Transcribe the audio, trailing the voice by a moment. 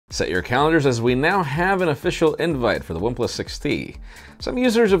Set your calendars as we now have an official invite for the OnePlus 6T. Some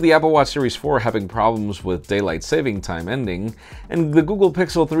users of the Apple Watch Series 4 are having problems with daylight saving time ending, and the Google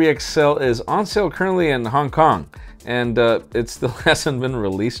Pixel 3 XL is on sale currently in Hong Kong, and it still hasn't been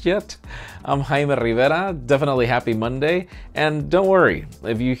released yet. I'm Jaime Rivera, definitely happy Monday, and don't worry,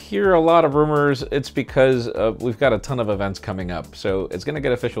 if you hear a lot of rumors, it's because we've got a ton of events coming up, so it's going to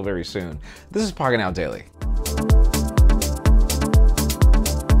get official very soon. This is Pocketnow Daily.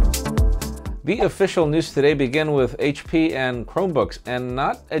 The official news today begin with HP and Chromebooks, and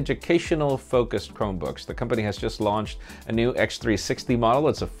not educational-focused Chromebooks. The company has just launched a new X360 model.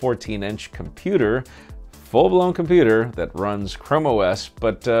 It's a 14-inch computer, full-blown computer that runs Chrome OS,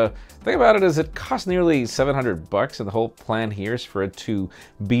 but the thing about it is it costs nearly $700, and the whole plan here is for it to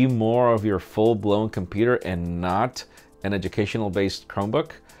be more of your full-blown computer and not an educational-based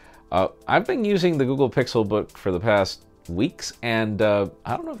Chromebook. I've been using the Google Pixel Book for the past weeks, and I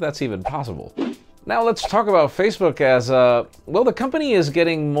don't know if that's even possible. Now let's talk about Facebook as, well, the company is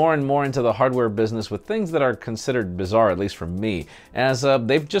getting more and more into the hardware business with things that are considered bizarre, at least for me, as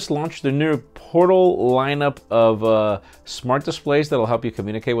they've just launched their new Portal lineup of smart displays that'll help you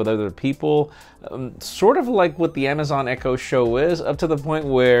communicate with other people, sort of like what the Amazon Echo Show is, up to the point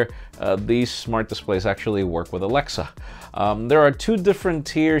where these smart displays actually work with Alexa. There are two different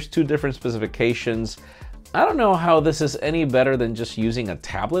tiers, two different specifications. I don't know how this is any better than just using a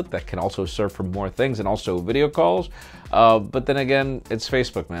tablet that can also serve for more things and also video calls. But then again, it's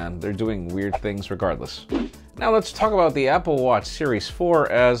Facebook, man. They're doing weird things regardless. Now let's talk about the Apple Watch Series 4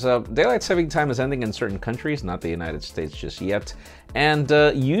 as daylight saving time is ending in certain countries, not the United States just yet. And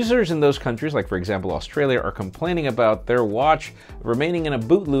users in those countries, like for example Australia, are complaining about their watch remaining in a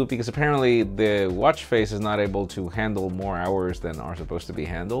boot loop because apparently the watch face is not able to handle more hours than are supposed to be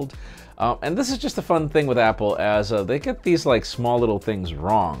handled. And this is just a fun thing with Apple as they get these like small little things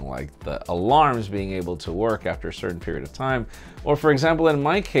wrong, like the alarms being able to work after a certain period of time. Or for example, in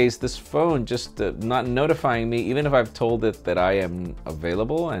my case, this phone just not notifying me even if I've told it that I am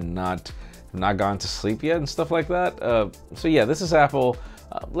available and not gone to sleep yet and stuff like that. So yeah, this is Apple.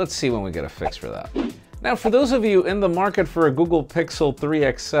 Let's see when we get a fix for that. Now, for those of you in the market for a Google Pixel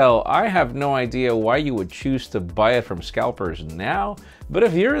 3 XL, I have no idea why you would choose to buy it from scalpers now, but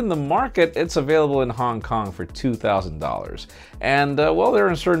if you're in the market, it's available in Hong Kong for $2,000. And well, there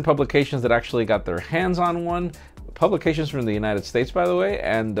are certain publications that actually got their hands on one. Publications from the United States, by the way,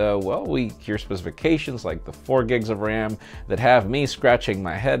 and well, we hear specifications like the 4 gigs of RAM that have me scratching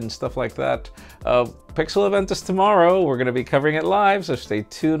my head and stuff like that. Pixel event is tomorrow. We're going to be covering it live, so stay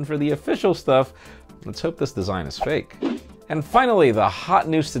tuned for the official stuff. Let's hope this design is fake. And finally, the hot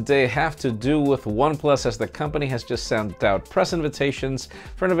news today have to do with OnePlus, as the company has just sent out press invitations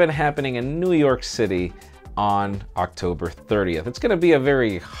for an event happening in New York City on October 30th. It's going to be a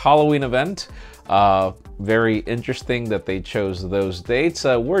very Halloween event. Very interesting that they chose those dates.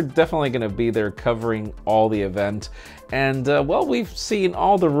 We're definitely going to be there covering all the event. And well, we've seen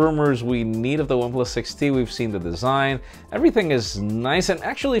all the rumors we need of the OnePlus 6T. We've seen the design. Everything is nice. And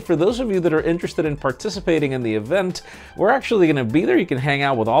actually, for those of you that are interested in participating in the event, we're actually going to be there. You can hang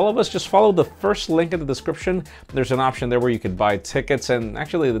out with all of us. Just follow the first link in the description. There's an option there where you could buy tickets. And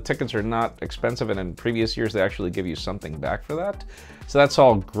actually, the tickets are not expensive. And in previous years, they actually give you something back for that. So that's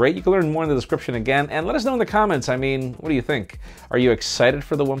all great. You can learn more in the description again. And let us know in the comments. I mean, what do you think? Are you excited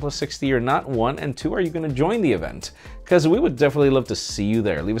for the OnePlus 6T or not? 1, and 2, are you going to join the event? Because we would definitely love to see you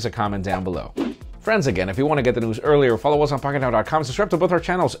there. Leave us a comment down below. Friends, again, if you want to get the news earlier, follow us on Pocketnow.com. Subscribe to both our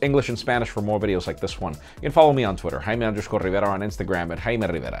channels, English and Spanish, for more videos like this one. You can follow me on Twitter, Jaime_Rivera, on Instagram at Jaime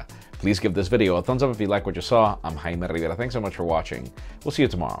Rivera. Please give this video a thumbs up if you like what you saw. I'm Jaime Rivera. Thanks so much for watching. We'll see you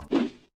tomorrow.